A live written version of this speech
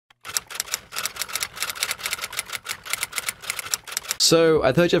So,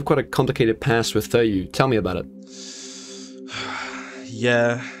 I heard you have quite a complicated past with Phoeyu. Tell me about it.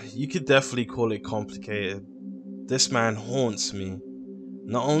 Yeah, you could definitely call it complicated. This man haunts me.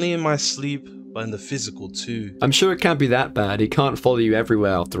 Not only in my sleep, but in the physical too. I'm sure it can't be that bad. He can't follow you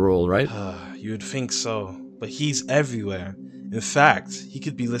everywhere after all, right? You would think so, but he's everywhere. In fact, he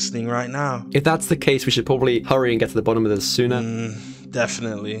could be listening right now. If that's the case, we should probably hurry and get to the bottom of this sooner.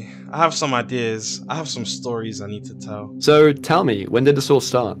 Definitely. I have some ideas. I have some stories I need to tell. So, tell me, when did this all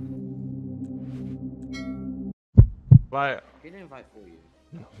start? Right. He didn't invite Phoeyu.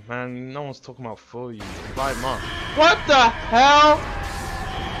 Man, no one's talking about Phoeyu. Invite Mark. What the hell?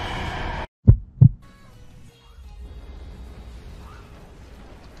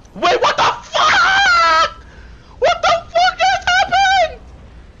 Wait, what the fuck? What the fuck has happened?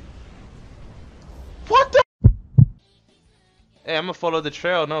 What the? Hey, I'm gonna follow the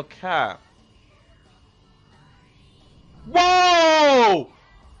trail, no cap. Whoa!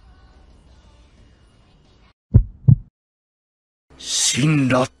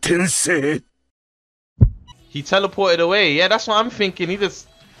 He teleported away. Yeah, that's what I'm thinking. He just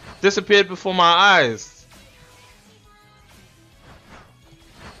disappeared before my eyes.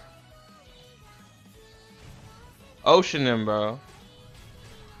 Oceaning, bro.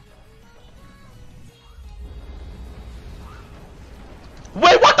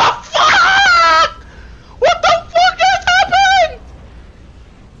 Wait, what the fuck? What the fuck has happened?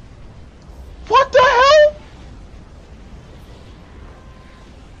 What the hell?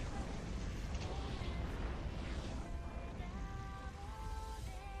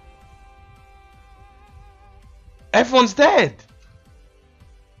 Everyone's dead.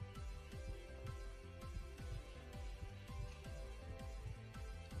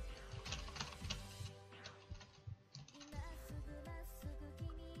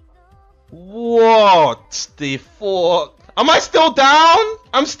 What the fuck? Am I still down?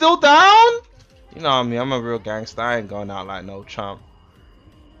 I'm still down? You know me, I'm a real gangster. I ain't going out like no chump.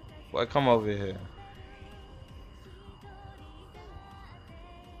 Boy, come over here.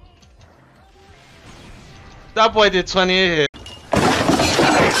 That boy did 20 hits.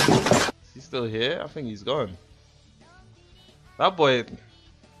 He's still here? I think he's gone. That boy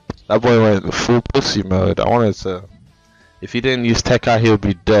went full pussy mode. I wanted to. If he didn't use tech out, he would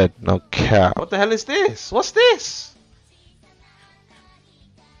be dead. No cap. What the hell is this? What's this?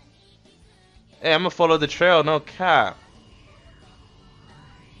 Hey, I'm gonna follow the trail. No cap.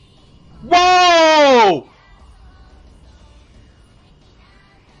 Whoa!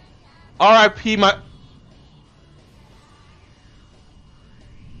 R.I.P. my.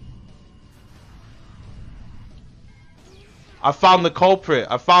 I found the culprit.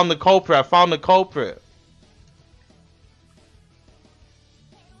 I found the culprit. I found the culprit.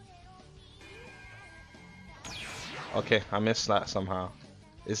 Okay, I missed that somehow.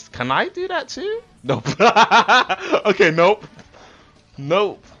 Can I do that too? Nope. Okay, nope.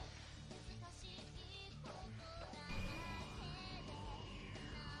 Nope.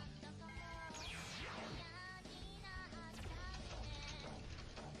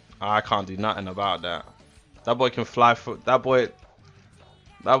 I can't do nothing about that. That boy can fly for that boy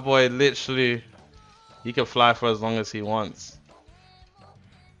literally, he can fly for as long as he wants.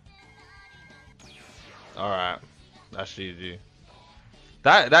 Alright. That's GG.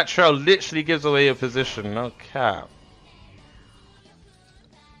 That trail literally gives away your position, no cap.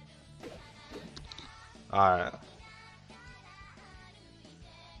 Alright.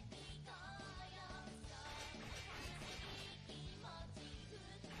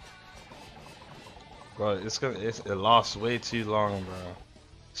 Bro, it lasts way too long, bro.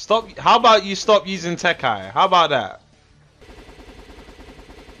 Stop. How about you stop using tech eye? How about that?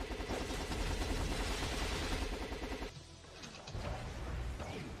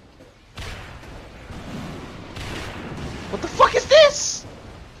 What the fuck is this?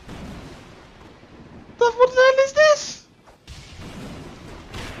 What the hell is this?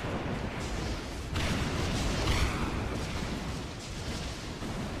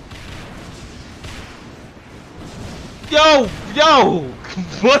 Yo!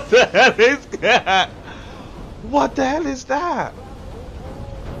 What the hell is that? What the hell is that?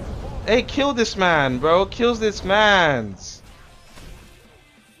 Hey, kill this man, bro. Kill this man.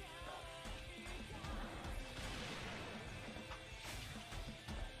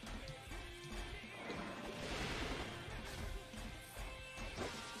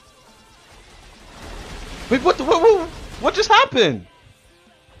 Wait, what just happened?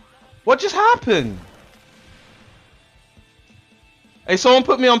 What just happened? Hey, someone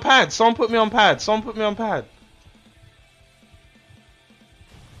put me on pad. Someone put me on pad. Someone put me on pad.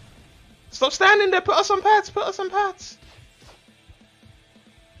 Stop standing there. Put us on pads. Put us on pads.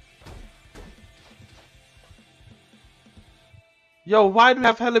 Yo, why do we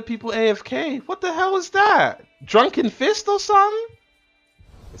have hella people AFK? What the hell is that? Drunken fist or something?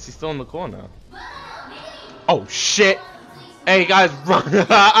 Is he still in the corner? Oh shit! Hey guys, run!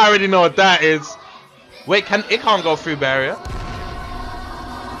 I already know what that is. Wait, it can't go through barrier.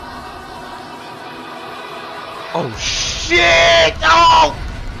 Oh shit! Oh!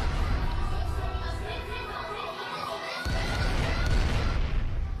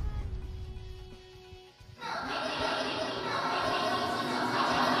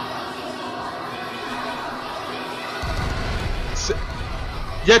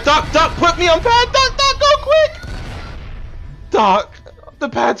 Yeah, Duck, put me on pad. Duck, go quick. Duck, the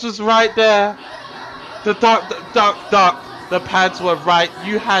pads was right there. Duck, the pads were right.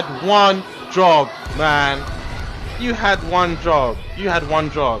 You had one job, man. You had one job.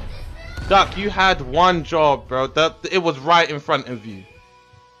 Duck, you had one job, bro. It was right in front of you.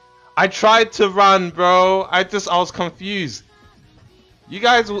 I tried to run, bro. I was confused. You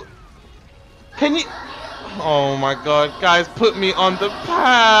guys, can you? Oh my god, guys, put me on the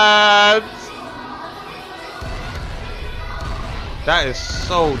pads. That is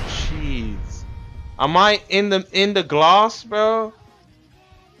so cheese. Am I in the glass, bro?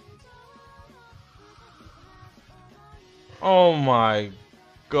 Oh my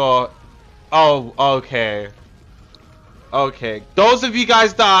god. Oh, okay. Okay. Those of you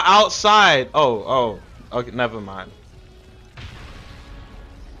guys that are outside. Oh, okay, never mind.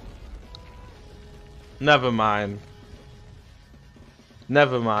 Never mind.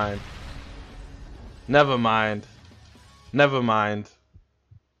 Never mind. Never mind. Never mind.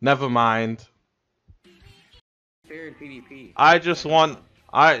 Never mind. Fair in PvP. I just want.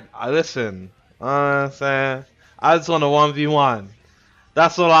 I listen. Saying. I just want a 1v1.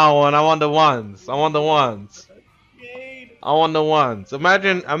 That's all I want. I want the ones. I want the ones. I want the ones.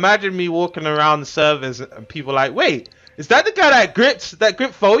 Imagine me walking around the servers and people like, wait, is that the guy that gripped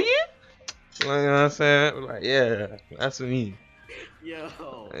Phoeyu? You know what I'm saying? Like, yeah, that's me.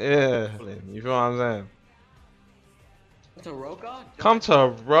 Yo. Yeah, you feel what I'm saying? To Roka? Come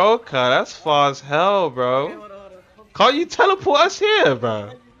to Roka, that's far as hell, bro. Okay, hold on. Can't you teleport us here,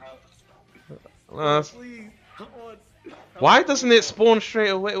 bro? Please, come on. Why doesn't it spawn straight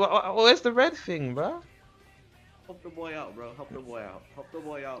away? Where's the red thing, bro? Help the boy out, bro. Help the boy out. Help the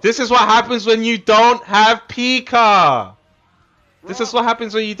boy out. This is what happens when you don't have Pika. This is what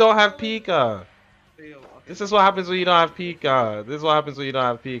happens when you don't have Pika. This is what happens when you don't have Pika. This is what happens when you don't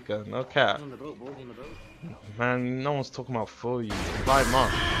have Pika. No cap. On the boat, boys on the boat. Man, no one's talking about Phoeyu. Invite him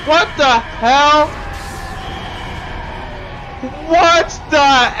on. What the hell? What the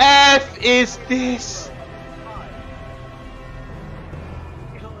F is this?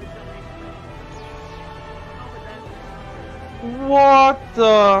 What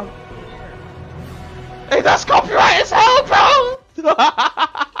the? Hey, that's copyright as hell, bro!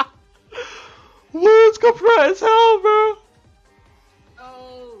 What's copyright as hell, bro?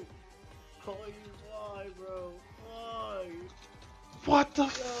 No! Phoeyu, why, bro? Why? What the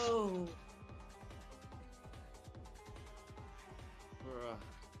f? No! Bruh.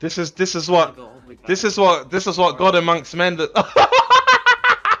 This is what God amongst men. Do you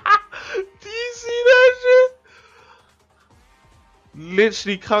see that shit?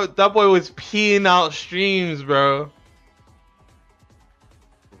 Literally, that boy was peeing out streams, bro.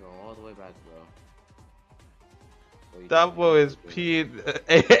 Go all the way back, bro. That boy is peeing.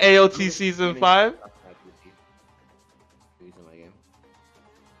 AOT season 5.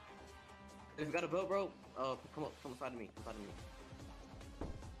 If you got a boat, bro, come beside me.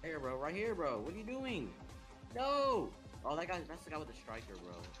 Here, bro, right here, bro. What are you doing? No! Oh, that's the guy with the striker,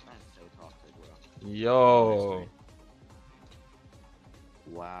 bro. That's so toxic, bro. Yo.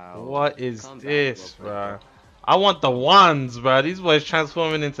 Wow. What is Come this, back, bro? I want the ones, bro. These boys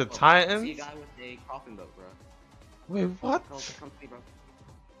transforming into titans. See a guy with a coffin boat, bro. Wait, what? Come to me, bro.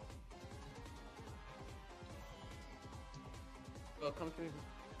 Bro, come to me, bro.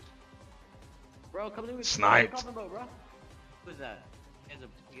 Bro, come to me. Sniped. Coffin boat, bro. Who is that? He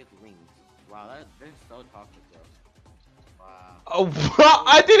has wings. Wow, they're so toxic, bro. Wow. Oh, bro,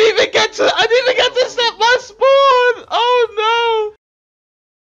 I didn't even get to set my spawn. Oh no.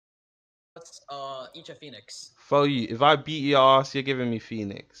 What's each of Phoenix? Phoeyu, if I beat your ass, you're giving me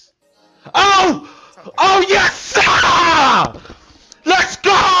Phoenix. Oh! Oh yes, sir! Let's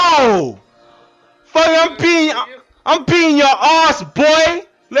go! Phoeyu, I'm beating your ass, boy.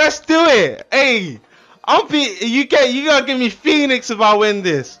 Let's do it. Hey, you gotta give me Phoenix if I win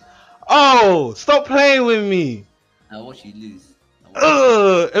this. Oh, stop playing with me. I watch you lose.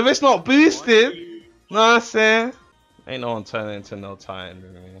 If it's not boosted, know what I'm saying? Ain't no one turning into no titan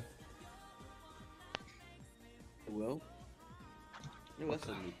with me. Well, What's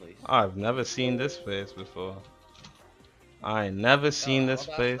the new place? I've never seen this place before. I ain't never seen this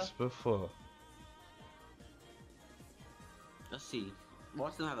place before. Let's see.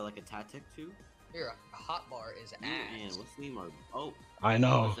 What's gonna have like a tactic too? Here, a hot bar is And ass. what's the name? Oh, I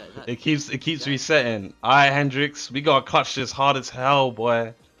know. Is that- It keeps resetting. Alright, Hendrix, we gotta clutch this hard as hell,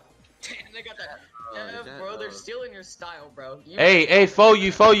 boy. Damn, they got that. is Yeah, that, bro, they're stealing your style, bro. Hey,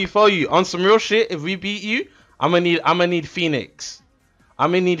 Phoeyu. On some real shit, if we beat you, I'ma need Phoenix.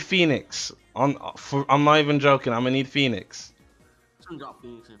 I'm not even joking. I'm gonna need Phoenix. someone drop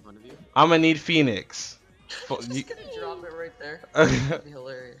Phoenix in front of you. I'm gonna need Phoenix. Just gonna drop it right there. That'd be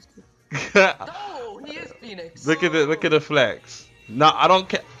hilarious. No, he is Phoenix. Look at the flex. No, I don't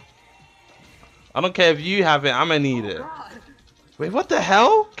care. I don't care if you have it. I'm gonna need it. God. Wait, what the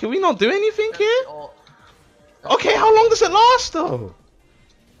hell? Can we not do anything That's here? all- Okay, how long does it last though?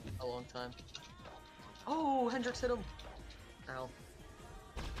 A long time. Oh, Hendrix hit him. Ow.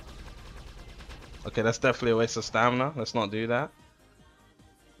 Okay, that's definitely a waste of stamina. Let's not do that.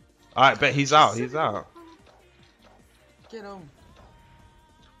 Alright, bet he's out. He's out. Get him.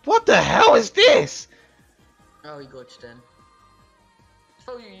 What the hell is this? Oh, he glitched in.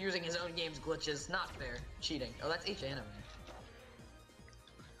 Phoeyu using his own game's glitches. Not fair. Cheating. Oh, that's H anime.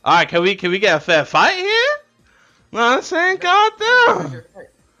 Alright, can we get a fair fight here? No, I'm saying, goddamn.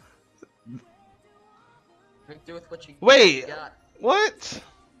 Make do with what you Wait, got. what?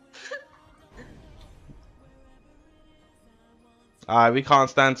 Alright, we can't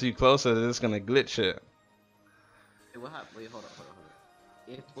stand too close, or they're just gonna glitch it. Hey, what happened? Wait, hold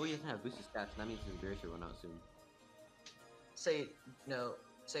on. If Boy doesn't have boosted stats, that means his barrier should run out soon. Say no.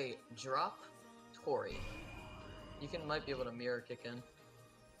 Say drop Tori. You might be able to mirror kick in.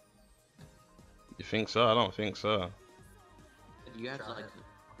 You think so? I don't think so. You have to Try like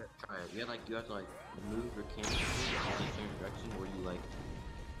it. try it. You have to like move your camera in the same direction where you like.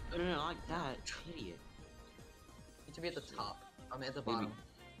 No, like that, idiot. You need to be at the top. I'm at the Maybe bottom.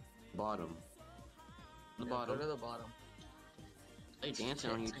 Bottom. The Yeah, bottom. Go to the bottom. They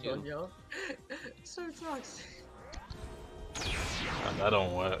dancing on you Dancing on too. you. So toxic. That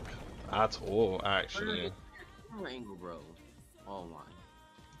don't work at all, actually. Camera angle, bro. Oh my.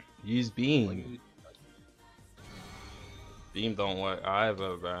 Use beam. Beam don't work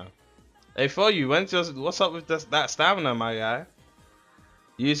either, bro. Hey, Phoeyu, what's up with that stamina, my guy?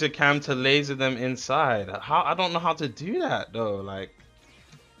 Use your cam to laser them inside. How? I don't know how to do that though. Like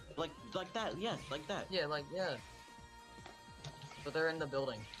that. Yes, like that. Yeah, but they're in the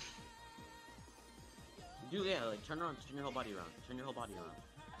building. Like turn around, turn your whole body around. Turn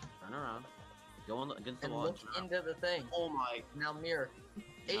around. Go on against the And wall. look into the thing. Oh my. Now mirror.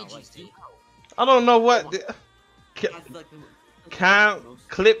 No, like, AGT. I don't know what. That's like the Cam most-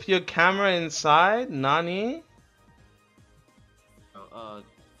 clip your camera inside, Nani?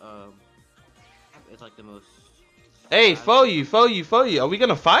 It's like the most. Hey, Phoeyu, are we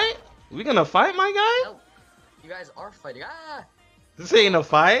gonna fight? We gonna fight, my guy? No, you guys are fighting. Ah! This ain't a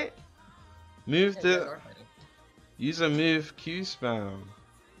fight. Move Yeah, you guys the are fighting. use a move Q spam.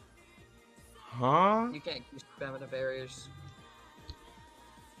 Huh? You can't keep spamming the barriers.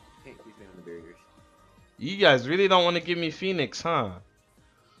 Can't keep on the barriers. You guys really don't want to give me Phoenix, huh?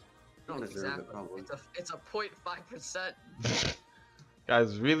 Don't deserve it, Exactly. probably. It's a 0.5%.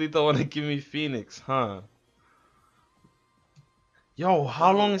 Guys really don't want to give me Phoenix, huh? Yo,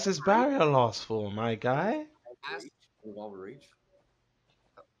 how long is this barrier last for, my guy? Revolveragz.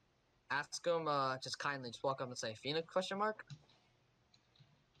 Ask him, just kindly, just walk up and say, Phoenix, question mark?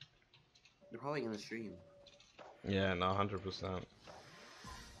 They're probably in the stream. Yeah, no, 100%.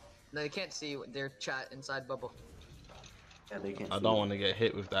 No, they can't see their chat inside bubble. Yeah, they can't. I see don't it. want to get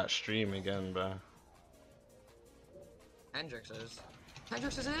hit with that stream again, bro. Hendrix is.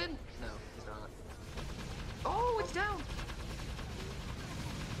 Hendrix is in? No, he's not. Oh, it's down!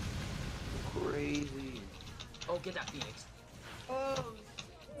 Crazy. Oh, get that Phoenix. Oh,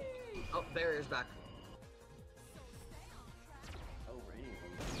 barrier's back. Over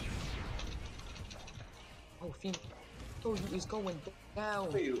anything. Oh, Phoenix. Oh, he's going down.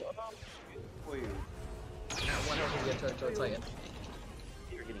 Phoeyu. At one health, we get to a Titan.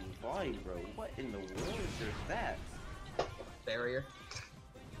 You're getting bodied, bro. What in the world is there that? Barrier.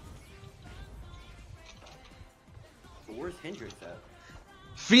 But where's Hendrix at?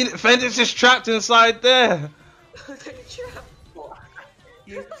 Fntic is trapped inside there. Trap.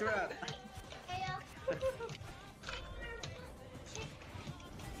 He's trapped.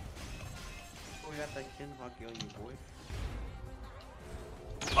 We got that kin hockey on you, boy.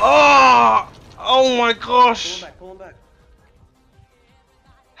 Oh my gosh. Pull him back.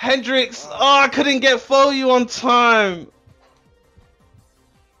 Hendrix, I couldn't get Phoeyu on time.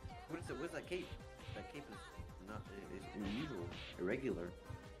 regular.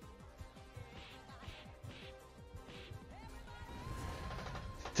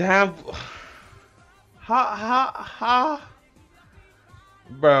 Damn. Ha.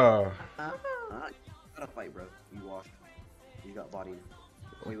 Bro. Gotta fight, bro. You washed. You got bodied.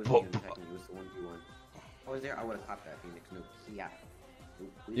 He was even attacking you. It was the 1v1. If I was there, I would have clapped that Phoenix. No, yeah.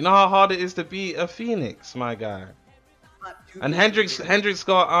 You know how hard it is to beat a Phoenix, my guy. And Hendrix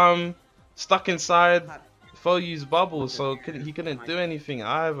got stuck inside Phoeyu's bubble, so he couldn't do anything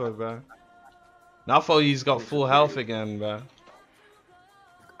either, bro. Now Phoeyu's got full health again, bro.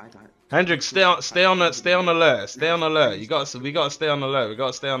 Hendrix, stay on alert. Stay on alert. We gotta stay on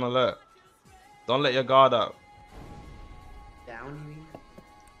alert. Don't let your guard up. Down, you mean?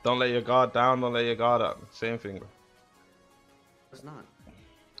 Don't let your guard down. Don't let your guard up. Same thing, bro. It's not.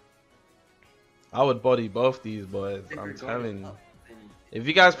 I would body both these boys. I'm telling you. If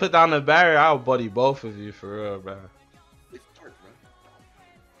you guys put down a barrier, I'll body both of you for real, bro. It's hard, bro.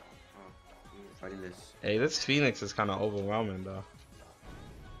 Oh, fighting this. Hey, this Phoenix is kind of overwhelming, though.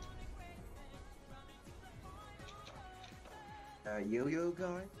 Yo-yo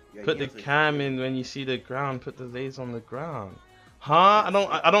guy. Yeah, Put the cam in when you see the ground. Put the laser on the ground. Huh?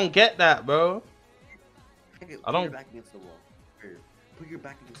 I don't get that, bro. Put your back against the wall. Here. Put your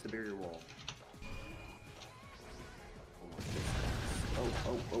back against the barrier wall.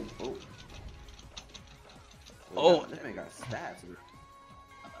 Oh. This man got stats.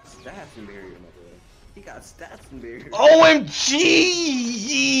 Stats in barrier, my boy. He got stats in barrier.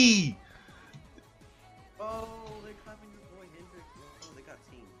 OMG! Oh, they're clapping your boy Hendrix. Oh, they got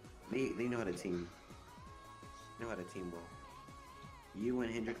team. They know how to team. They know how to team well. You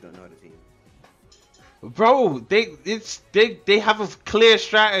and Hendrix don't know how to team. Bro, they have a clear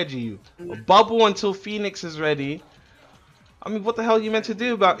strategy. A bubble until Phoenix is ready. I mean, what the hell are you meant to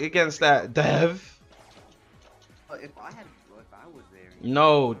do against that, Dev? If I was there.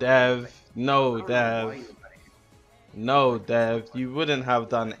 No, Dev. No, Dev. No, Dev. You wouldn't have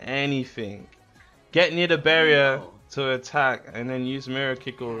done anything. Get near the barrier to attack, and then use mirror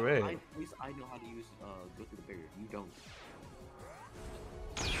kick or ray. At least I know how to use go through the barrier. You don't.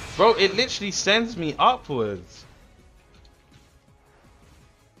 Bro, it literally sends me upwards.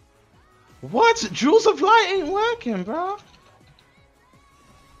 What? Jewels of Light ain't working, bro.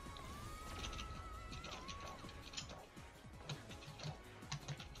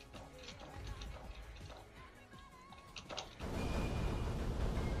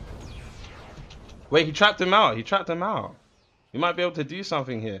 Wait, he trapped him out. You might be able to do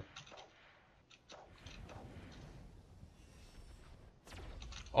something here.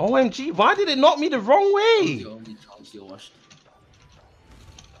 OMG, why did it knock me the wrong way? The only chance you watched.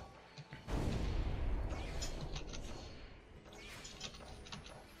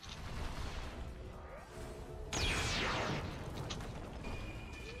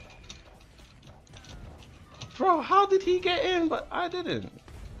 Bro, how did he get in but I didn't?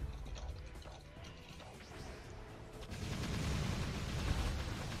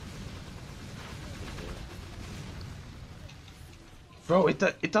 Bro,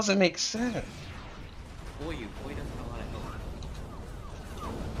 it doesn't make sense. Phoeyu doesn't know how to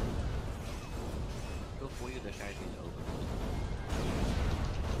help. Go Phoeyu, the strategy is over.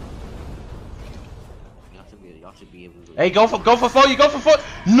 Y'all should be able to. Hey, go for Phoeyu, go for Phoeyu.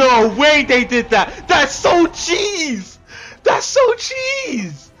 No way they did that. That's so cheese. That's so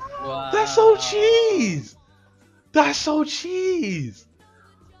cheese. Wow. That's so cheese. That's so cheese.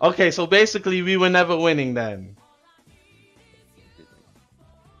 Okay, so basically we were never winning then.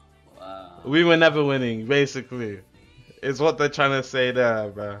 Wow. We were never winning, basically. Is what they're trying to say there,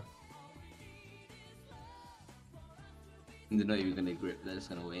 bro. They're not even gonna grip, they're just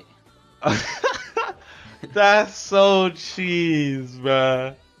gonna wait. That's so cheese,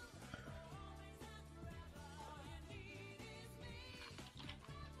 bro.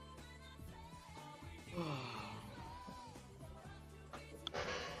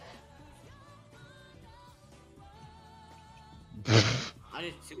 I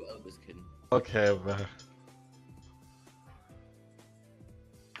just too out this kid. Okay, bro.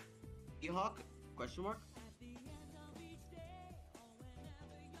 E-Hawk? Question mark?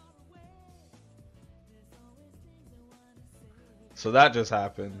 So that just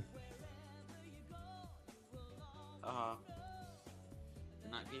happened. Not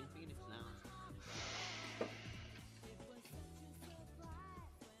getting Phoenix now.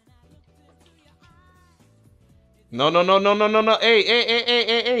 No.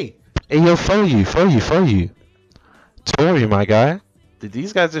 Hey. Hey, yo, Phoeyu. Tori, my guy. Did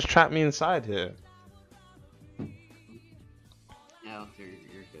these guys just trap me inside here? No,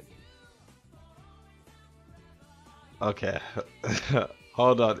 you're good. Okay.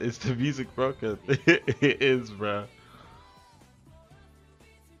 Hold on. Is the music broken? It is, bro.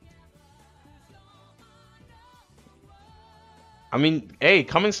 I mean, hey,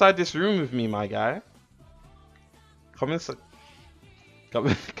 come inside this room with me, my guy. Come inside.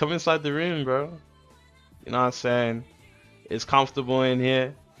 Come inside the room, bro. You know what I'm saying? It's comfortable in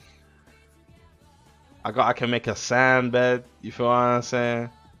here. I can make a sand bed. You feel what I'm saying?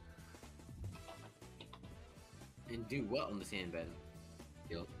 And do what on the sand bed?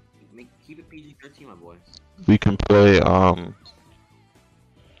 Yo, keep it PG-13, my boy. We can play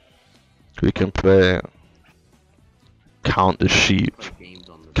Count the Sheep. Play games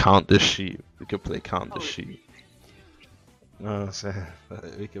on the Count the Sheep. We can play Count the Sheep. You know what I'm saying?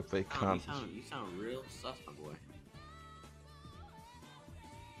 We can play Count. You sound real sus, my boy.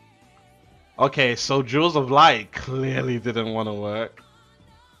 Okay, so Jewels of Light clearly didn't want to work.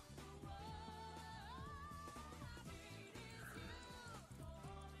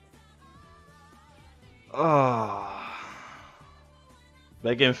 Oh.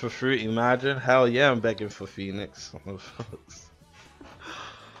 Begging for fruit, imagine? Hell yeah, I'm begging for Phoenix.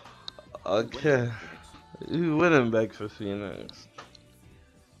 Okay. Who wouldn't beg for Phoenix?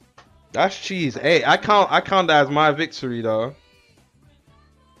 That's cheese. Hey, I count that as my victory though.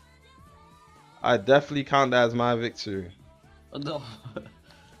 I definitely count that as my victory. No.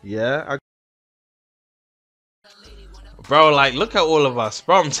 Yeah. Bro, like, look at all of us.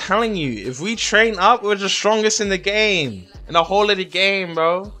 Bro, I'm telling you, if we train up, we're the strongest in the game. In the whole of the game,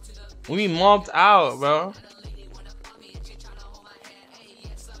 bro. We mobbed out, bro.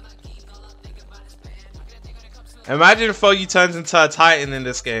 Imagine if Phoeyu turns into a Titan in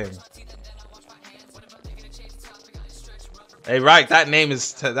this game. Hey, right, that name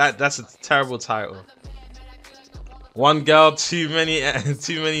is that's a terrible title. One girl, too many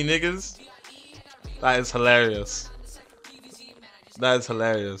niggas. That is hilarious. That is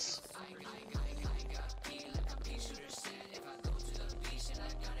hilarious.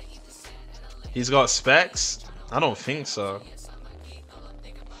 He's got specs? I don't think so.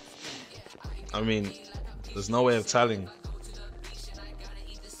 I mean, there's no way of telling.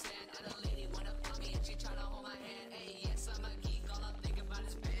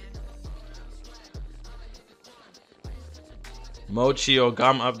 Mochi or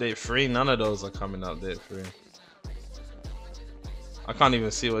Gum update 3, none of those are coming update 3. I can't even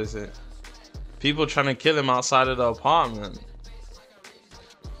see what is it. People trying to kill him outside of the apartment.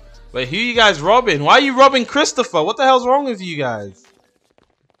 Wait, who you guys robbing? Why are you robbing Christopher? What the hell's wrong with you guys?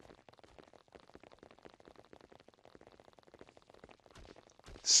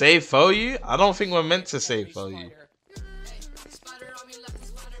 Save Phoeyu? I don't think we're meant to save Phoeyu.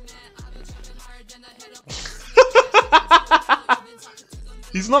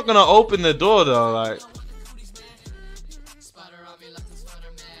 He's not gonna open the door though, like.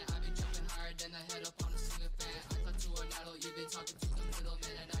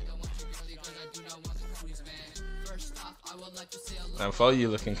 And Phoeyu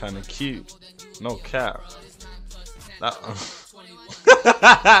looking kind of cute. No cap. That.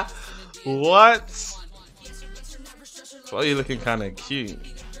 What? Phoeyu looking kind of cute.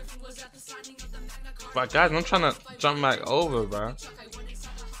 But guys, I'm trying to jump back over, bro.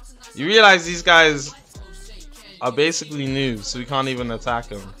 You realize these guys are basically noobs, so we can't even attack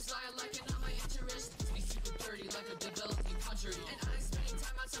them.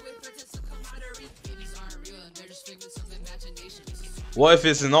 What if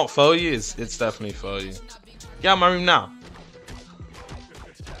it's not Phoeyu? It's definitely Phoeyu. Get out of my room now.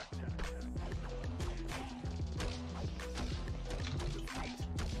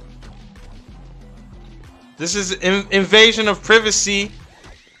 This is invasion of privacy.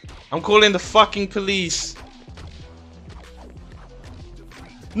 I'm calling the fucking police.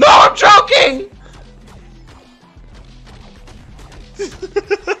 No, I'm joking!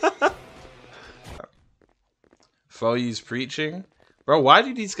 Phoeyu's preaching? Bro, why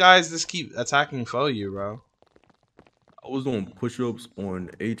do these guys just keep attacking Phoeyu, bro? I was doing push-ups on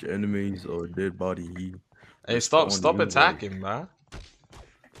H enemies or dead body E. Hey, stop attacking, bro.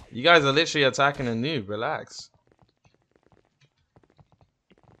 You guys are literally attacking a noob. Relax.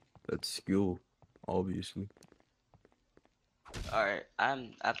 That's skill, obviously. Alright, I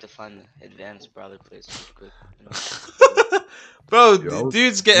have to find the advanced brother place real quick. You know? Bro, Yo,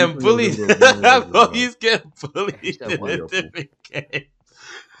 dude's getting bullied. Bro, he's getting bullied in a different game.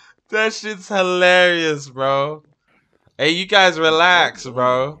 That shit's hilarious, bro. Hey, you guys relax,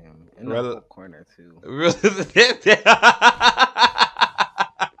 bro. In the corner too.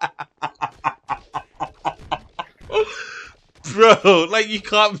 bro. Like, you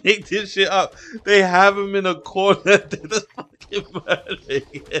can't make this shit up. They have him in a corner. They're just fucking murdering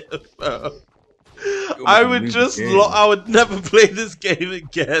him, bro. I would just, I would never play this game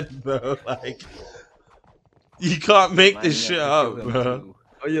again, bro. Like, you can't make this shit up, bro.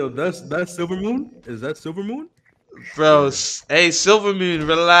 Oh, yo, that's Silver Moon? Is that Silver Moon? Bro, hey, Silver Moon,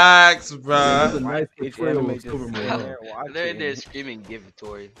 relax, bro. That's a nice portrayal of Silver Moon. They're there screaming give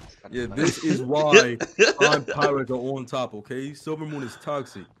Tori. Yeah, this is why I'm pirates are on top, okay? Silver Moon is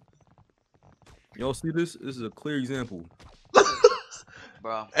toxic. Y'all see this? This is a clear example.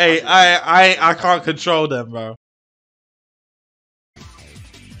 Bro. Hey, I can't control them, bro.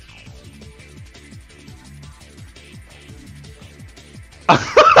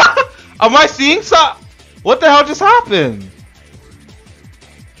 Am I seeing something? What the hell just happened?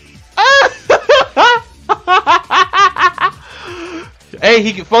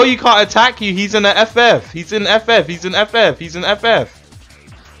 Hey, Phoeyu can't attack you. He's in the FF. He's in FF. He's in FF. He's in FF.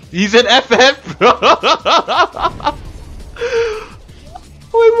 He's in FF, bro.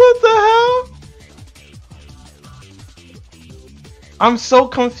 Wait, what the hell? I'm so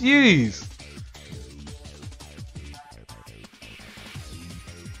confused.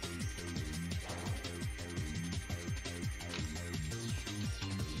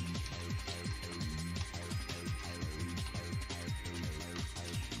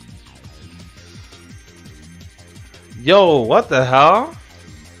 Yo, what the hell?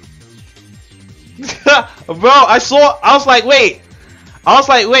 Bro, I was like, wait.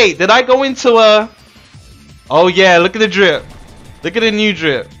 Did I go into a... Oh yeah, look at the drip. Look at the new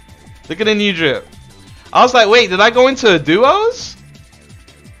drip. Look at the new drip. I was like, wait, did I go into a duos?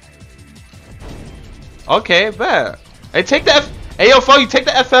 Okay, bet. Hey, take the Hey, yo, Phoeyu, take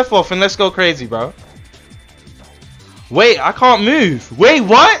the FF off and let's go crazy, bro. Wait, I can't move. Wait,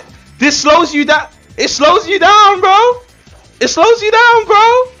 what? This slows you down. It slows you down, bro. It slows you down,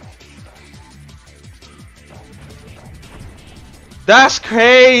 bro. That's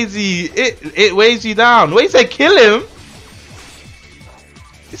crazy. It weighs you down. Wait, he said kill him.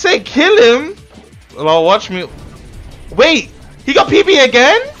 He said kill him. Well, watch me. Wait, he got PP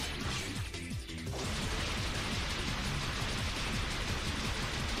again?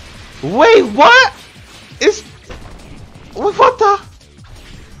 Wait, what? It's what the?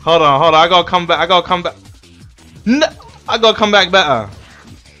 Hold on. I gotta come back. No, I gotta come back better.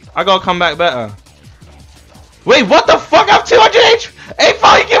 Wait, what the fuck? I'm 200 HP. Hey,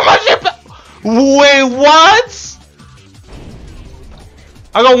 Phoeyu, give my shit back. Wait, what?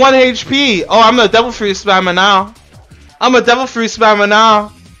 I got 1 HP. Oh, I'm a devil fruit spammer now. I'm a devil fruit spammer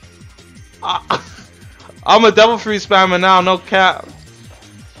now. No cap.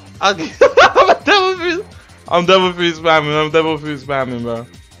 I'm devil fruit spamming, bro.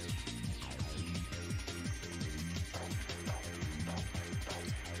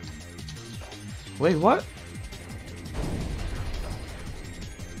 Wait, what?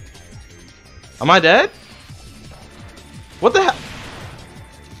 Am I dead? What the hell?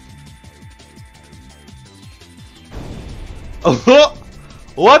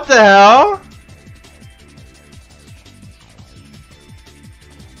 What the hell?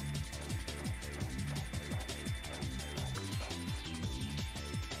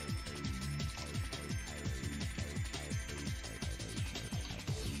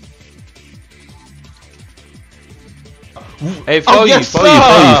 Hey,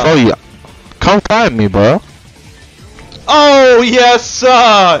 Phoeyu. Come find me, bro. Oh, yes,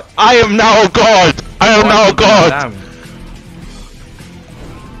 sir. I am now God.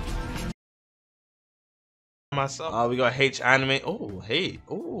 Myself. Oh, we got H anime. Oh, hey.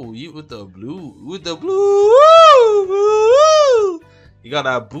 Oh, you with the blue. You got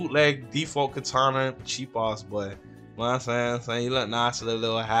that bootleg default katana, cheap ass boy. You know what I'm saying? You look nice with a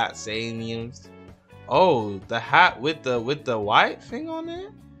little hat, sayings. Oh, the hat with the white thing on it?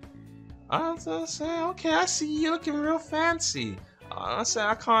 I was saying, okay, I see you looking real fancy. I said,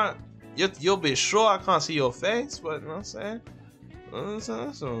 I can't, you'll be sure I can't see your face, but you know what I'm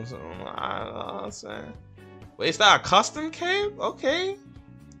saying? Wait, is that a custom cape? Okay.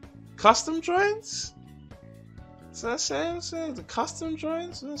 Custom joints? So I'm saying, the custom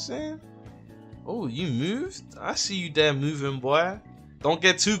joints, you know what I'm saying? Oh, you moved? I see you there moving, boy. Don't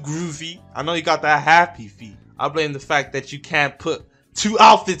get too groovy. I know you got that happy feet. I blame the fact that you can't put 2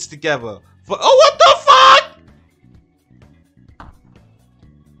 outfits together. But oh, what the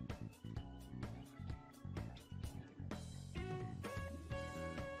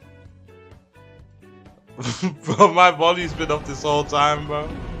fuck? Bro, my volume's been up this whole time, bro.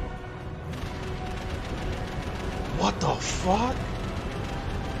 What the fuck?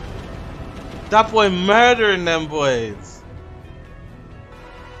 That boy murdering them boys.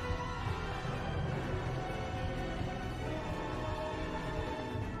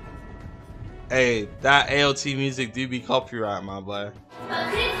 Hey, that AOT music do be copyright, my boy. Oh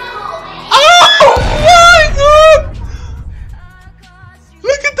my god!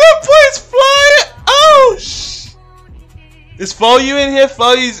 Look at that place flying! Oh sh! Is Phoeyu in here?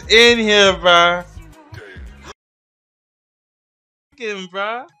 Phoeyu's in here, bruh. Him,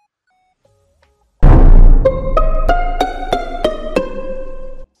 bruh.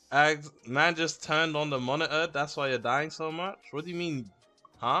 Man just turned on the monitor. That's why you're dying so much. What do you mean,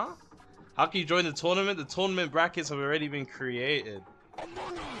 huh? How can you join the tournament? The tournament brackets have already been created.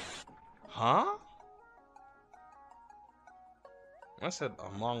 Huh? I said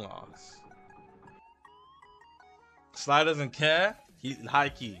Among Us. Sly doesn't care. He high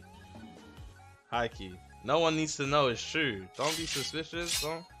key. High key. No one needs to know it's true. Don't be suspicious.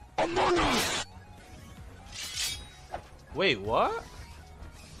 Don't. Wait, what?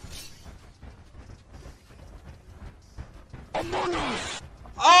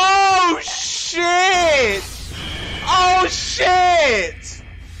 Oh shit! Oh shit!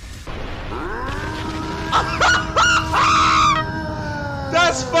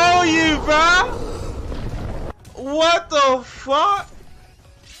 That's Phoeyu, bruh! What the fuck?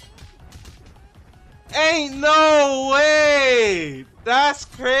 Ain't no way! That's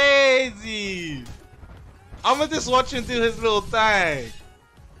crazy! I'ma just watch him do his little thing.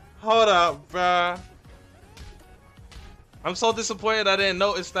 Hold up, bruh. I'm so disappointed I didn't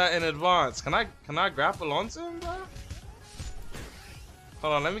notice that in advance. Can I grapple onto him, bro?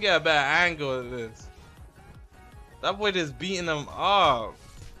 Hold on, let me get a better angle of this. That boy just beating him up.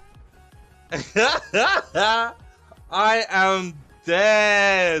 I am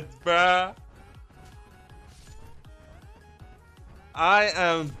dead, bruh. I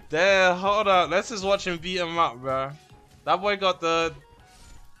am dead. Hold up, let's just watch him beat him up, bruh. That boy got the...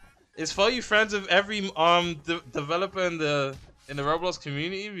 Is Phoeyu friends with every developer in the Roblox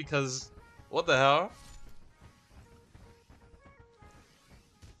community? Because what the hell?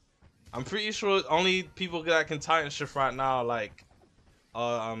 I'm pretty sure only people that can Titan shift right now like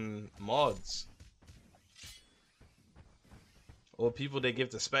mods or people they give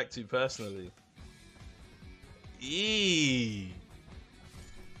the spec to personally. Eee.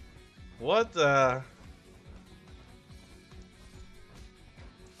 What the?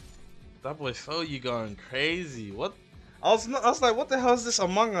 That boy Phoeyu going crazy. What? I was like, what the hell is this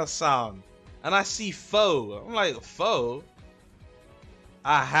Among Us sound? And I see foe. I'm like, foe?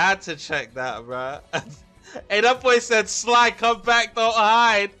 I had to check that, bruh. Hey, that boy said, Sly, come back, don't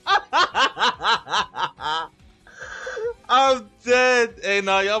hide. I'm dead. Hey,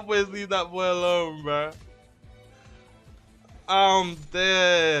 nah, y'all boys leave that boy alone, bruh. I'm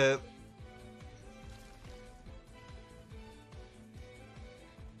dead.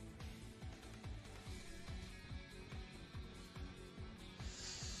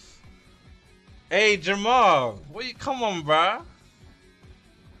 Hey Jamal, what you come on, bruh?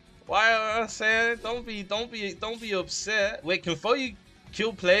 Why am I saying don't be upset? Wait, can Phoeyu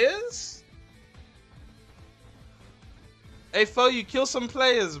kill players? Hey Phoeyu, kill some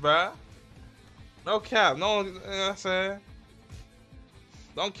players, bruh. No cap, no, you know what I'm saying?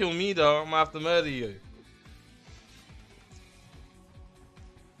 Don't kill me though, I'm gonna have to murder you.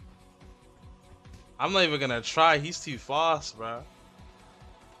 I'm not even gonna try, he's too fast, bruh.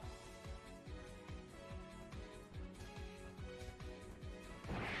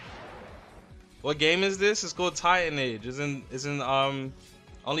 What game is this? It's called Titan Age. It's in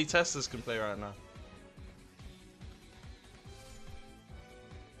only testers can play right now.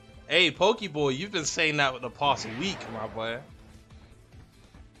 Hey, Pokeball, you've been saying that for the past week, my boy.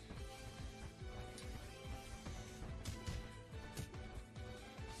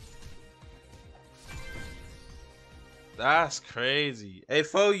 That's crazy. Hey,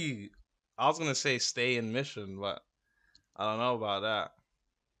 Phoeyu, I was gonna say stay in mission, but I don't know about that.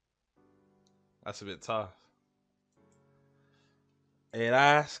 That's a bit tough. Hey,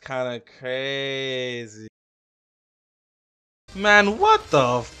 that's kind of crazy. Man, what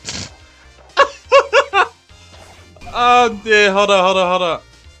the oh dear, hold up.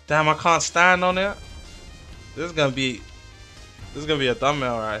 Damn, I can't stand on it. This is gonna be a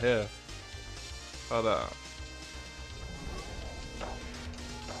thumbnail right here. Hold up.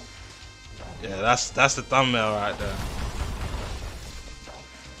 Yeah, that's the thumbnail right there.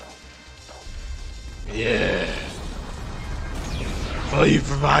 Yeah. Well, you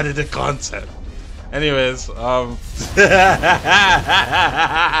provided the content. Anyways, wait,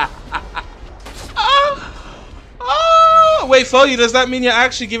 Phoeyu, does that mean you're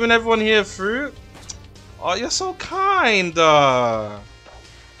actually giving everyone here fruit? Oh, you're so kind.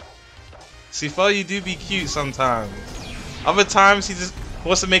 See, Phoeyu do be cute sometimes. Other times he just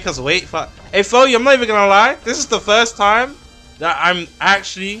wants to make us wait for. Hey, Phoeyu, I'm not even gonna lie. This is the first time that I'm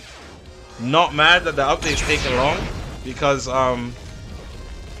actually not mad that the update's taking long, because I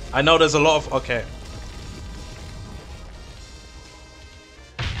know there's a lot of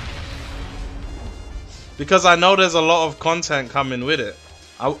because I know there's a lot of content coming with it.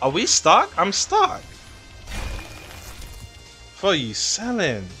 Are we stuck? I'm stuck. Phoeyu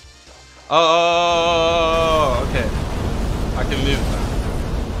selling. Oh, okay. I can move now.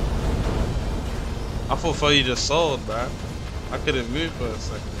 I thought Phoeyu just sold, man. I couldn't move for a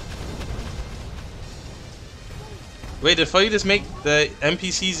second. Wait, did Phoeyu just make the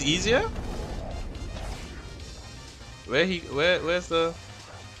NPCs easier? Where's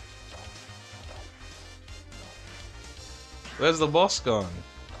the boss gone?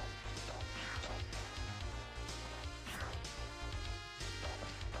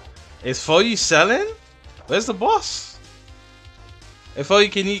 Is Phoeyu selling? Where's the boss? Hey,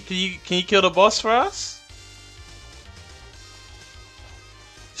 Phoeyu, can you kill the boss for us?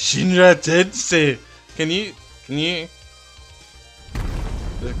 Shinra Tensei, can you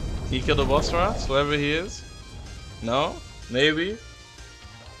kill the boss for us, whoever he is? No? Maybe?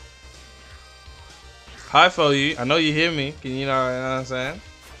 Hi, Phoeyu, I know you hear me. Can you know what I'm saying?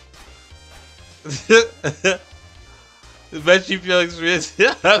 The best GPO experience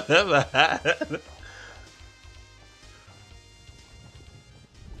I've ever had.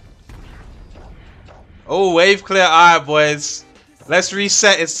 Oh, wave clear. Alright, boys. Let's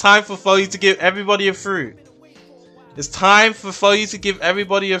reset. It's time for Phoeyu to give everybody a fruit. It's time for Phoeyu to give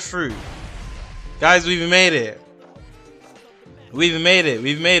everybody a fruit. Guys, we've made it. We've made it.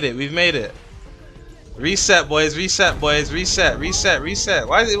 We've made it. We've made it. Reset, boys. Reset, boys. Reset. Reset. Reset.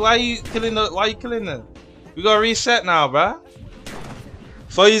 Why are you killing the? Why are you killing them? We gotta reset now, bruh.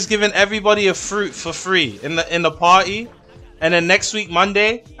 Phoeyu's giving everybody a fruit for free in the party, and then next week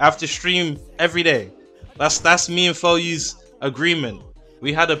Monday I have to stream every day. That's me and Phoeyu's agreement.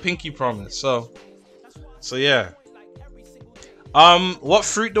 We had a pinky promise, so yeah. What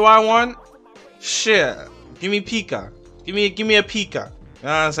fruit do I want? Shit, give me Pika. Give me a Pika. You know what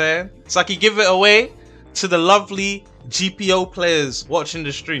I'm saying? So I can give it away to the lovely GPO players watching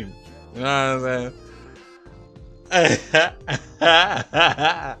the stream. You know what I'm saying?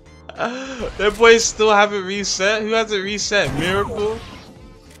 That boys still haven't reset. Who hasn't reset? Miracle?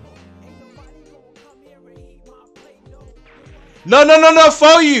 No,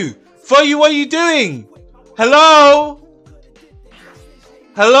 Phoeyu! Phoeyu, what are you doing? Hello?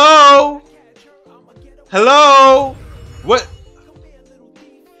 Hello? Hello? What?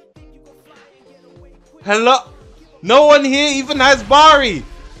 Hello? No one here even has Bari.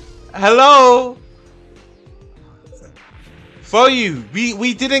 Hello? Phoeyu,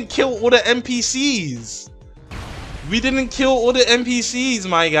 we didn't kill all the NPCs. We didn't kill all the NPCs,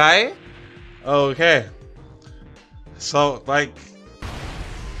 my guy. Okay. So, like,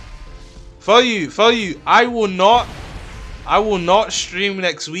 Phoeyu, I will not stream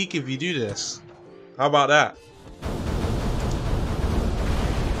next week if you do this. How about that?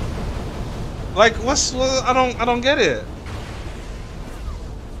 Like, I don't get it.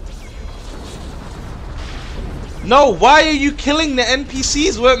 No, why are you killing the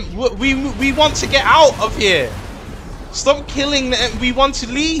NPCs? We want to get out of here. Stop killing we want to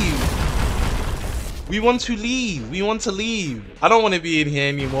leave. We want to leave. We want to leave. I don't want to be in here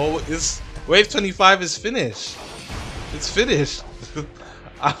anymore. Wave 25 is finished. It's finished.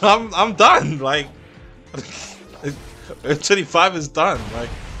 I'm done. Like, Wave 25 is done. Like,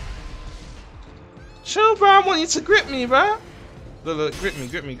 chill, bro. I want you to grip me, bro. Look, grip me.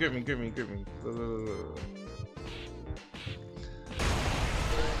 Look.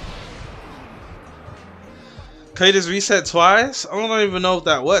 Can you just reset twice? I don't even know if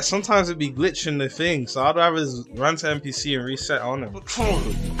that works. Sometimes it'd be glitching the thing, so I'd rather just run to NPC and reset on him. But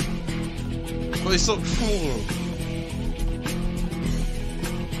it's not trolling.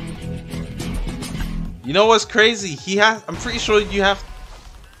 You know what's crazy? I'm pretty sure you have.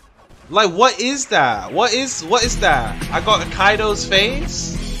 Like, what is that? What is that? I got a Kaido's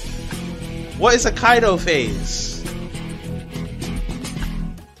face. What is a Kaido face?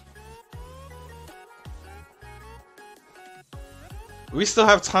 We still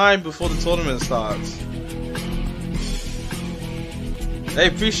have time before the tournament starts. Hey,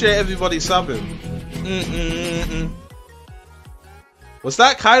 appreciate everybody subbing. Was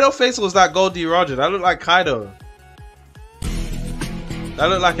that Kaido face or was that Goldie Roger? That looked like Kaido. That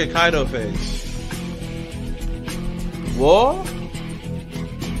looked like a Kaido face. What?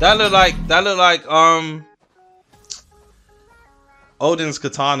 That looked like Odin's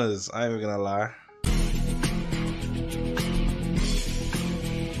katanas. I ain't even gonna lie.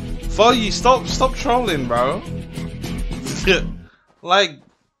 Phoeyu, stop trolling, bro. Like,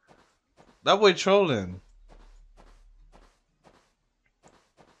 that boy trolling.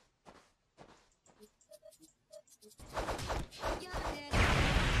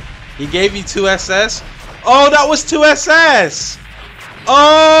 He gave you 2 SS? Oh, that was 2 SS!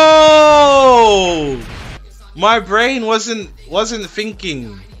 Oh! My brain wasn't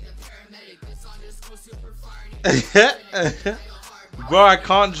thinking. Bro, I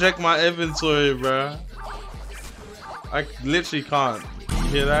can't check my inventory, bro. I literally can't. You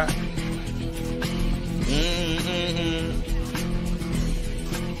hear that?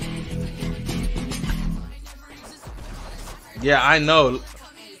 Yeah, I know.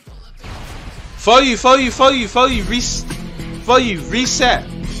 Phoeyu, reset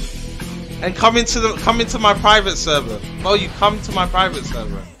and come into my private server. Phoeyu, come to my private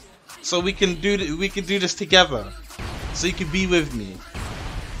server, so we can do this together. So you can be with me.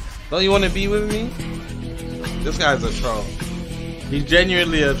 Don't you want to be with me? This guy's a troll. He's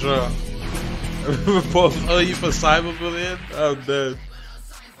genuinely a troll. Report Phoeyu for cyberbullying? I'm dead.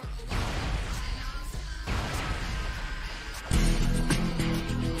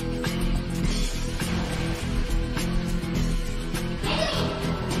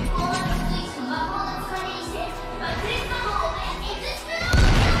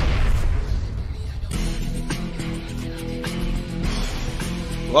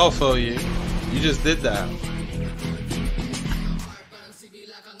 Well, Phoeyu, you just did that.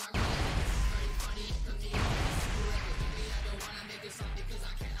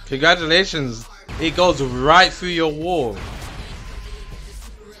 Congratulations, it goes right through your wall.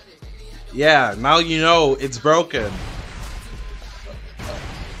 Yeah, now you know it's broken.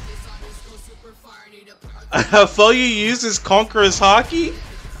 Phoeyu uses Conqueror's Hockey?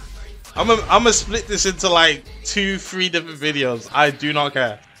 I'm gonna split this into like 2-3 different videos. I do not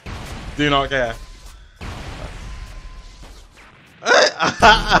care. Do not care.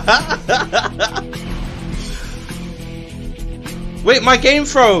 Wait, my game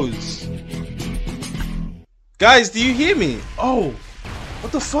froze. Guys, do you hear me? Oh,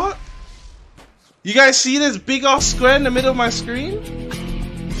 what the fuck? You guys see this big ass square in the middle of my screen?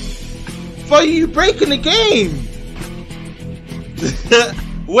 Phoeyu, you breaking the game.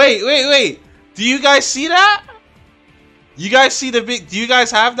 Wait. Do you guys see that? You guys see the big... Do you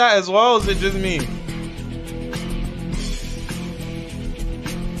guys have that as well, or is it just me?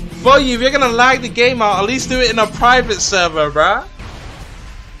 Phoeyu, if you're gonna lag the game out, at least do it in a private server, bruh.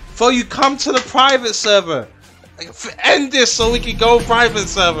 Phoeyu, come to the private server. End this so we can go private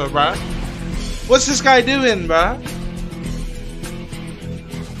server, bruh. What's this guy doing, bruh?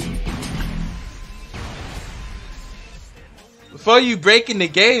 Phoeyu breaking the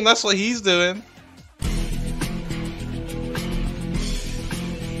game, that's what he's doing.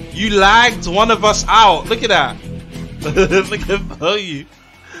 You lagged one of us out. Look at that. Look at Phoeyu.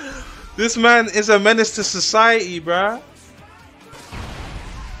 This man is a menace to society, bruh.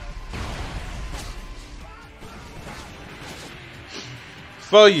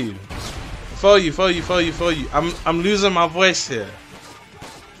 Phoeyu. I'm losing my voice here.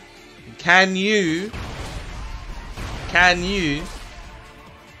 Can you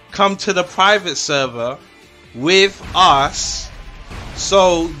come to the private server with us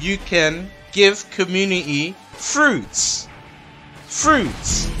so you can give community fruits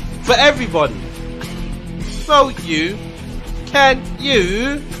for everybody? Phoeyu, can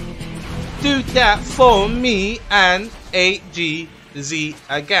you do that for me and AGZ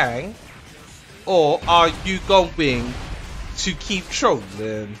a gang, or are you going to keep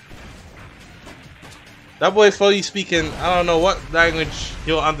trolling? That boy Phoeyu speaking, I don't know what language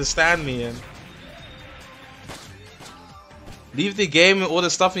he'll understand me in. Leave the game and all the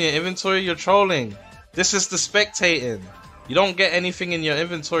stuff in your inventory, you're trolling. This is the spectating. You don't get anything in your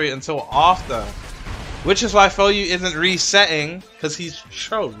inventory until after. Which is why Phoeyu isn't resetting, because he's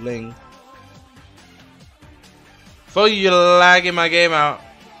trolling. Phoeyu, you're lagging my game out.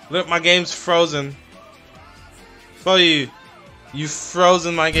 Look, my game's frozen. Phoeyu, you've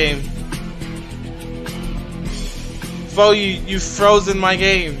frozen my game. Phoeyu, you've frozen my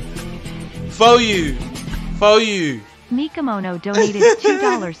game. Phoeyu. Mikamono donated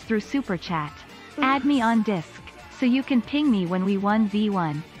 $2 through Super Chat. Add me on disc, so you can ping me when we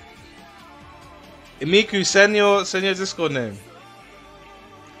 1v1. Miku, send your Discord name.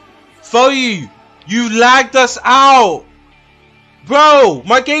 Phoeyu, you lagged us out. Bro,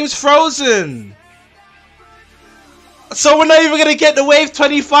 my game's frozen. So we're not even gonna get the Wave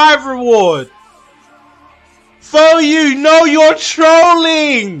 25 reward. Phoeyu, no, you're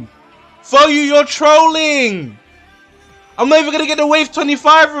trolling! Phoeyu, you're trolling! I'm not even gonna get the wave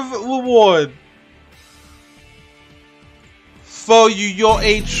 25 reward. Phoeyu, you're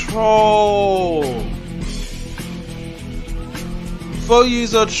a troll.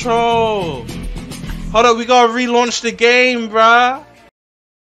 Phoeyu's a troll. Hold up, we gotta relaunch the game, bruh.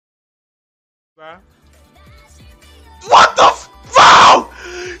 What the f- Bro!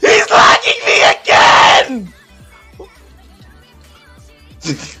 He's lagging me again!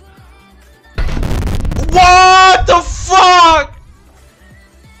 What the fuck?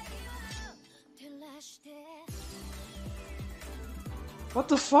 What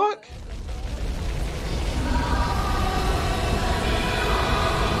the fuck?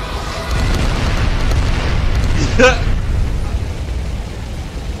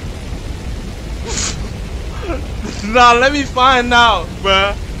 Nah, let me find out,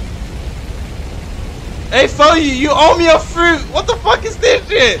 bruh. Hey, Phoeyu, you owe me a fruit. What the fuck is this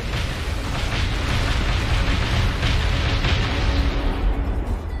shit?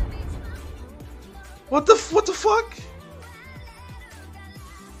 What the fuck?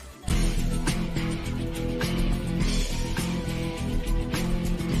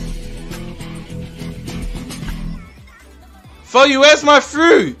 Phoeyu, where's my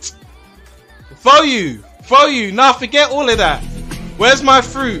fruit? Phoeyu, nah, forget all of that. Where's my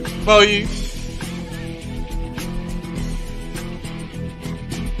fruit, Phoeyu?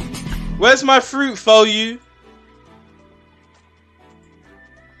 Where's my fruit, Phoeyu?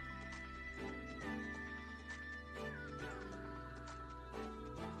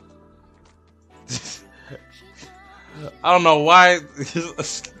 I don't know why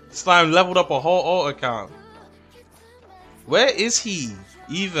Slime leveled up a whole alt account. Where is he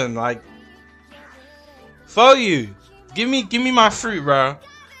even? Like, Phoeyu, give me my fruit, bro.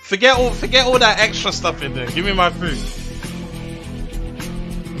 Forget all that extra stuff in there. Give me my fruit.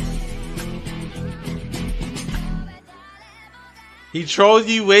 He trolled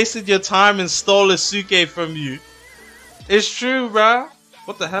you, wasted your time, and stole a suke from you. It's true, bro.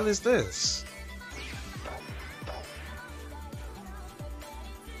 What the hell is this?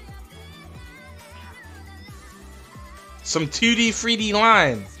 Some 2D, 3D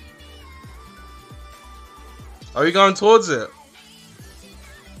line. Are we going towards it?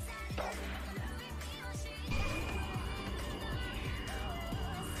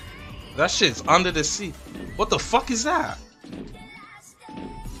 That shit's under the sea. What the fuck is that?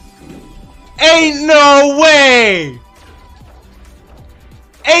 Ain't no way!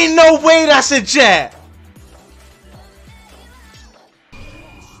 Ain't no way that's a jet!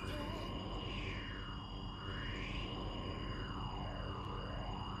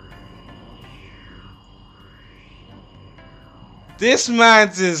 This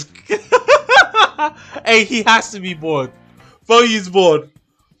man's is... Hey, he has to be bored. Phoeyu's bored.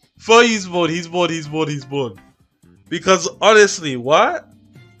 Phoeyu's bored. He's bored. He's bored. He's bored. Because honestly, what?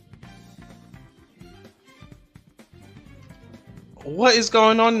 What is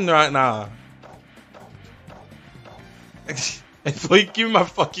going on right now? Hey, Phoeyu, give me my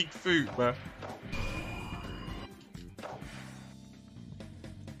fucking food, bro.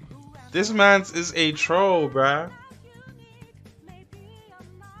 This man's is a troll, bruh.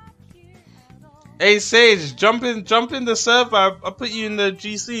 Hey Sage, jump in the server. I'll put you in the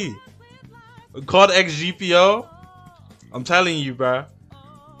GC. COD X GPO. I'm telling you, bruh.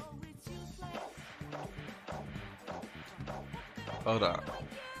 Hold on.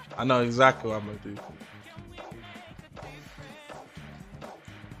 I know exactly what I'm gonna do.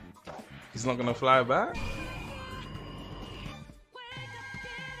 He's not gonna fly back?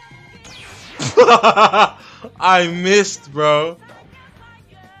 I missed, bro.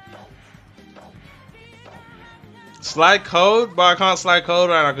 Slide code? But I can't slide code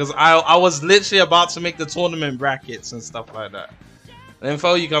right now because I was literally about to make the tournament brackets and stuff like that. Then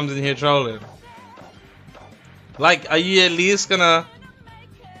Phoeyu comes in here trolling. Like, are you at least gonna...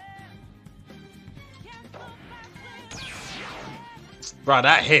 Bro,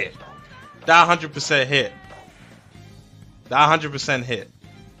 that hit. That 100% hit. That 100% hit.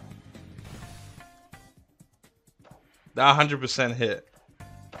 That 100% hit.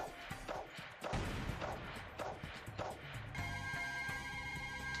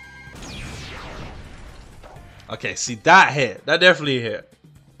 Okay, see, that hit. That definitely hit.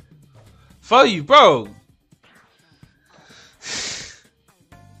 Phoeyu, bro.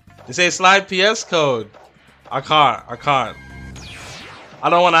 They say slide PS code. I can't. I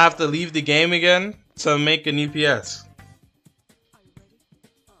don't want to have to leave the game again to make an EPS.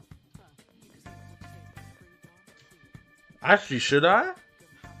 Actually, should I?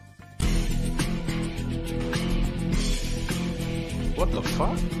 What the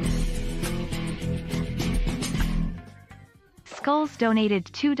fuck? Skulls donated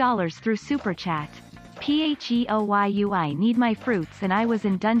 $2 through Super Chat. PHEOYUI need my fruits and I was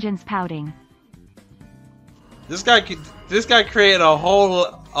in dungeons pouting. This guy created a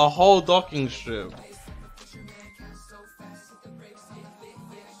whole docking strip.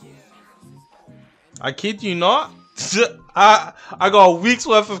 I kid you not. I got a week's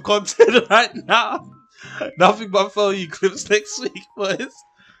worth of content right now. Nothing but Phoeyu clips next week, boys.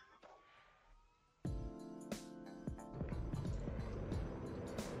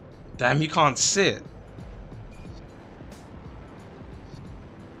 Damn, you can't sit.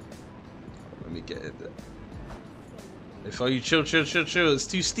 Let me get it there. Hey, Phoeyu, chill. It's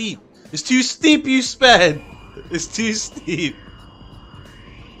too steep. It's too steep, you sped. It's too steep.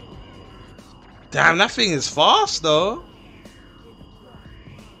 Damn, that thing is fast, though.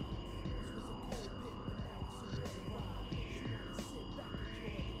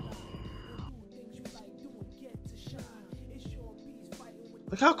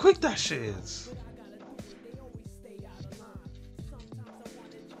 Look how quick that shit is.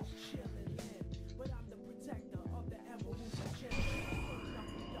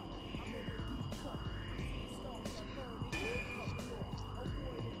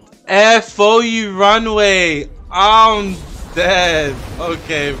 Phoeyu runway. I'm dead.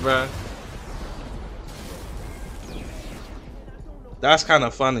 Okay, bruh. That's kind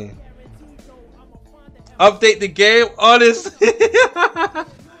of funny. Update the game, honestly.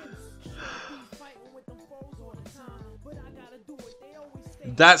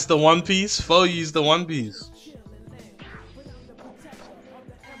 That's the One Piece. Phoeyu's the One Piece.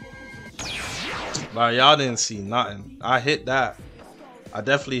 But y'all didn't see nothing. I hit that. I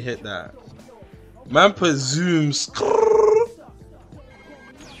definitely hit that. Man put zooms.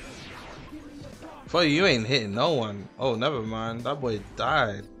 Phoeyu, you ain't hitting no one. Oh, never mind. That boy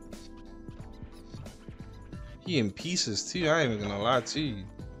died. He in pieces too. I ain't even gonna lie to you.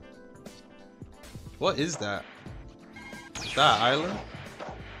 What is that? Is that an island?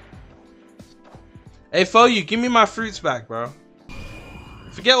 Hey, Phoeyu, give me my fruits back, bro.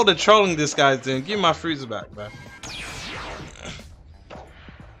 Forget all the trolling this guy's doing. Give me my fruits back, bro.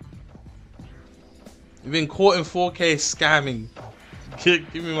 You've been caught in 4K scamming.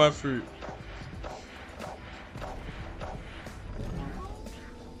 Give me my fruit.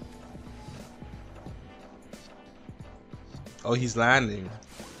 Oh, he's landing.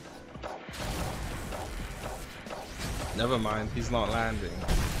 Never mind, he's not landing.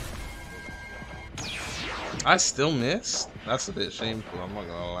 I still missed? That's a bit shameful, I'm not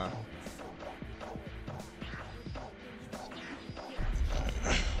gonna lie.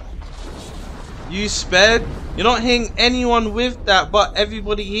 You sped? You're not hitting anyone with that but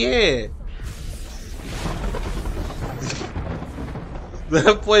everybody here.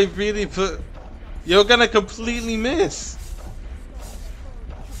 That boy really put... You're gonna completely miss.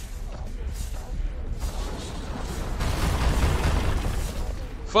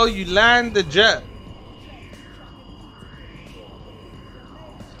 Phoeyu, land the jet.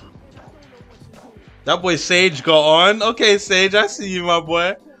 That boy Sage got on. Okay, Sage, I see you, my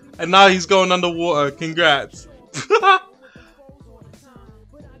boy. And now he's going underwater. Congrats.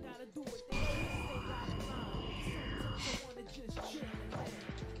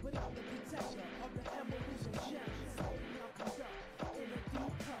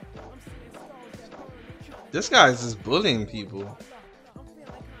 This guy's just bullying people.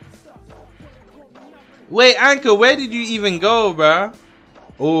 Wait, Anchor, where did you even go, bruh?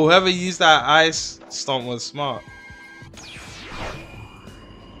 Oh, whoever used that ice stomp was smart.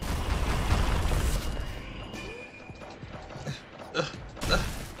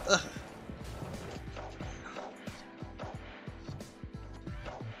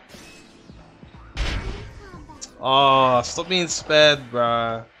 Oh, stop being spared,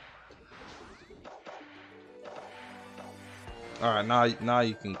 bruh. Alright, now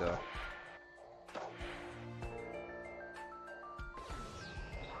you can go.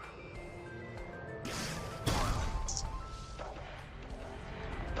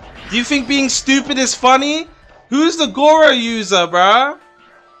 Do you think being stupid is funny? Who's the Goro user, bruh?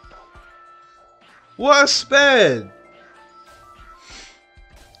 What a sped.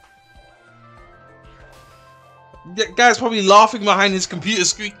 That guy's probably laughing behind his computer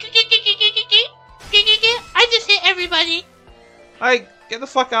screen. I just hit everybody. Like, get the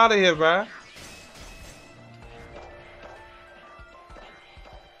fuck out of here, bruh.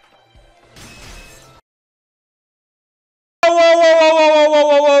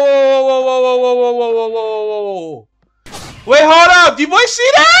 Wait, hold up. Do you boys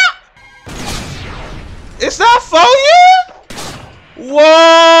see that? Is that Phoeyu?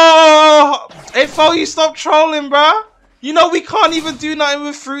 Whoa. Hey, Phoeyu, stop trolling, bruh. You know we can't even do nothing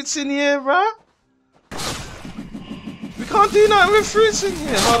with fruits in here, bruh. We can't do nothing with fruits in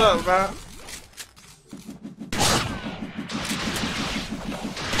here. Hold up, bruh.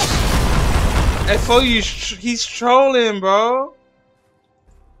 Phoeyu, he's trolling, bro.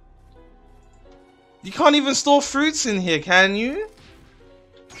 You can't even store fruits in here, can you?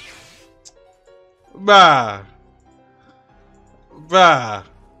 Bruh. Bruh.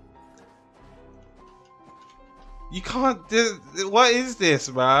 You can't. What is this,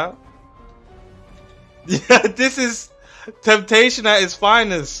 bruh? Yeah, this is temptation at its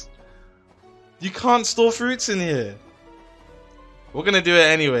finest. You can't store fruits in here. We're gonna do it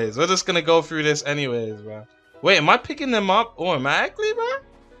anyways. We're just gonna go through this anyways, bro. Wait, am I picking them up automatically, bro?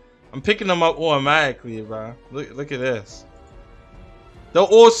 I'm picking them up automatically, bro. Look at this. They're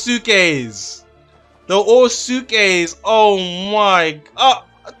all sukes. They're all sukes. Oh my god.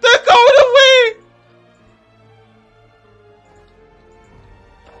 They're going away.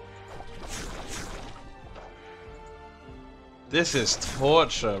 This is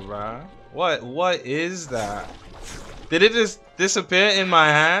torture, bro. What is that? Did it just disappear in my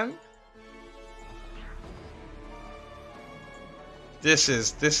hand? This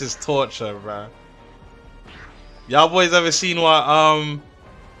is torture, bro. Y'all boys ever seen what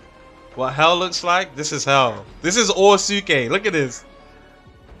hell looks like? This is hell. This is all suke. Look at this.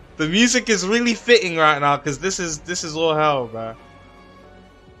 The music is really fitting right now because this is all hell, bro.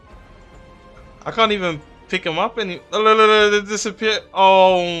 I can't even pick him up any. They disappear.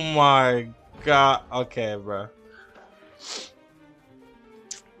 Oh my god. Okay, bro.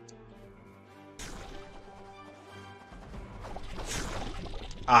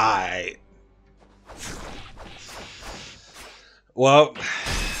 Alright. Well,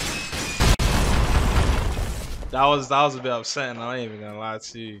 that was a bit upsetting. I ain't even gonna lie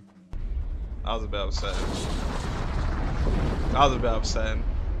to you. That was a bit upsetting. That was a bit upsetting.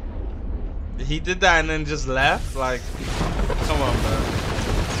 He did that and then just left. Like, come on, bro.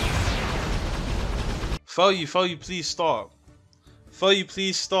 Phoeyu, please stop. Phoeyu,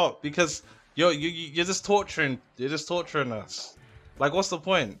 please stop because you're just torturing. You're just torturing us. Like, what's the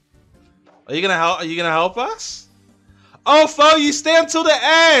point? Are you gonna help? Are you gonna help us? Oh, Phoeyu, stay until the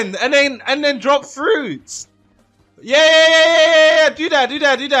end, and then drop fruits. Yeah. Do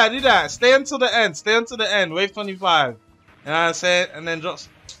that. Stay until the end. Stay until the end. Wave 25. And I say it, and then drops.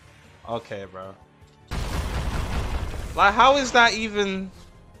 Okay, bro. Like, how is that even?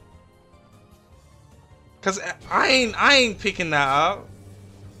 Cause I ain't picking that up.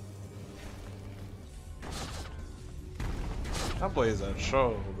 That boy is a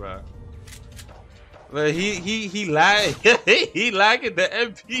troll, bro. Like, he lag he lagging the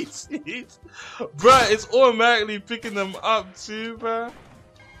NPCs, bro. It's automatically picking them up too, bro.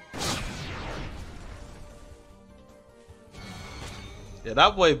 Yeah,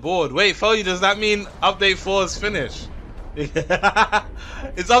 that boy bored. Wait, Phoeyu, does that mean update 4 is finished? It's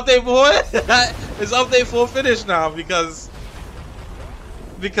update 4. It's update 4 finished now because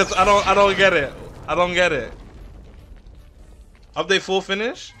I don't get it. I don't get it. Update 4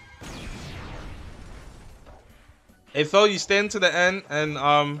 finish? Hey Phoeyu, stay to the end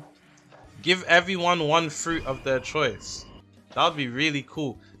and give everyone one fruit of their choice. That would be really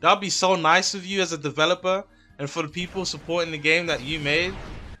cool. That would be so nice of you as a developer and for the people supporting the game that you made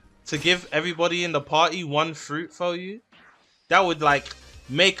to give everybody in the party one fruit, Phoeyu. That would like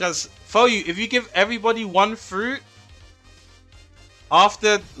make us Phoeyu, if you give everybody one fruit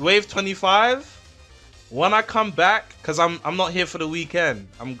after wave 25, when I come back, because I'm not here for the weekend.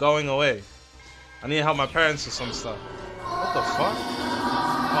 I'm going away. I need to help my parents with some stuff. What the fuck?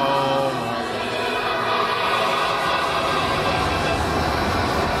 Oh my god.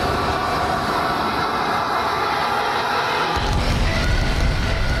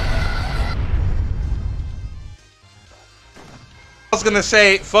 I was gonna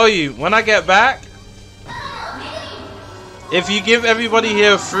say, Phoeyu, when I get back, if you give everybody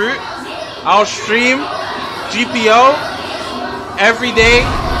here a fruit, I'll stream GPO every day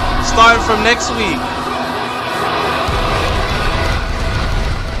starting from next week.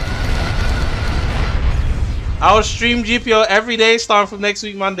 I'll stream GPO every day starting from next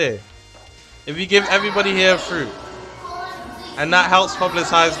week Monday. If you give everybody here a fruit. And that helps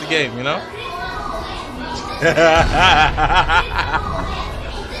publicize the game, you know?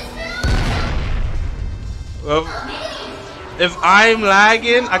 Well, if I'm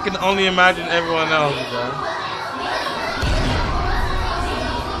lagging, I can only imagine everyone else, bro.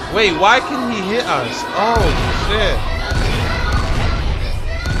 Wait, why can he hit us? Oh, shit.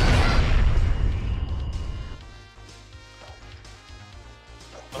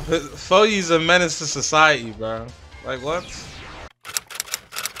 Phoeyu's a menace to society, bro. Like what?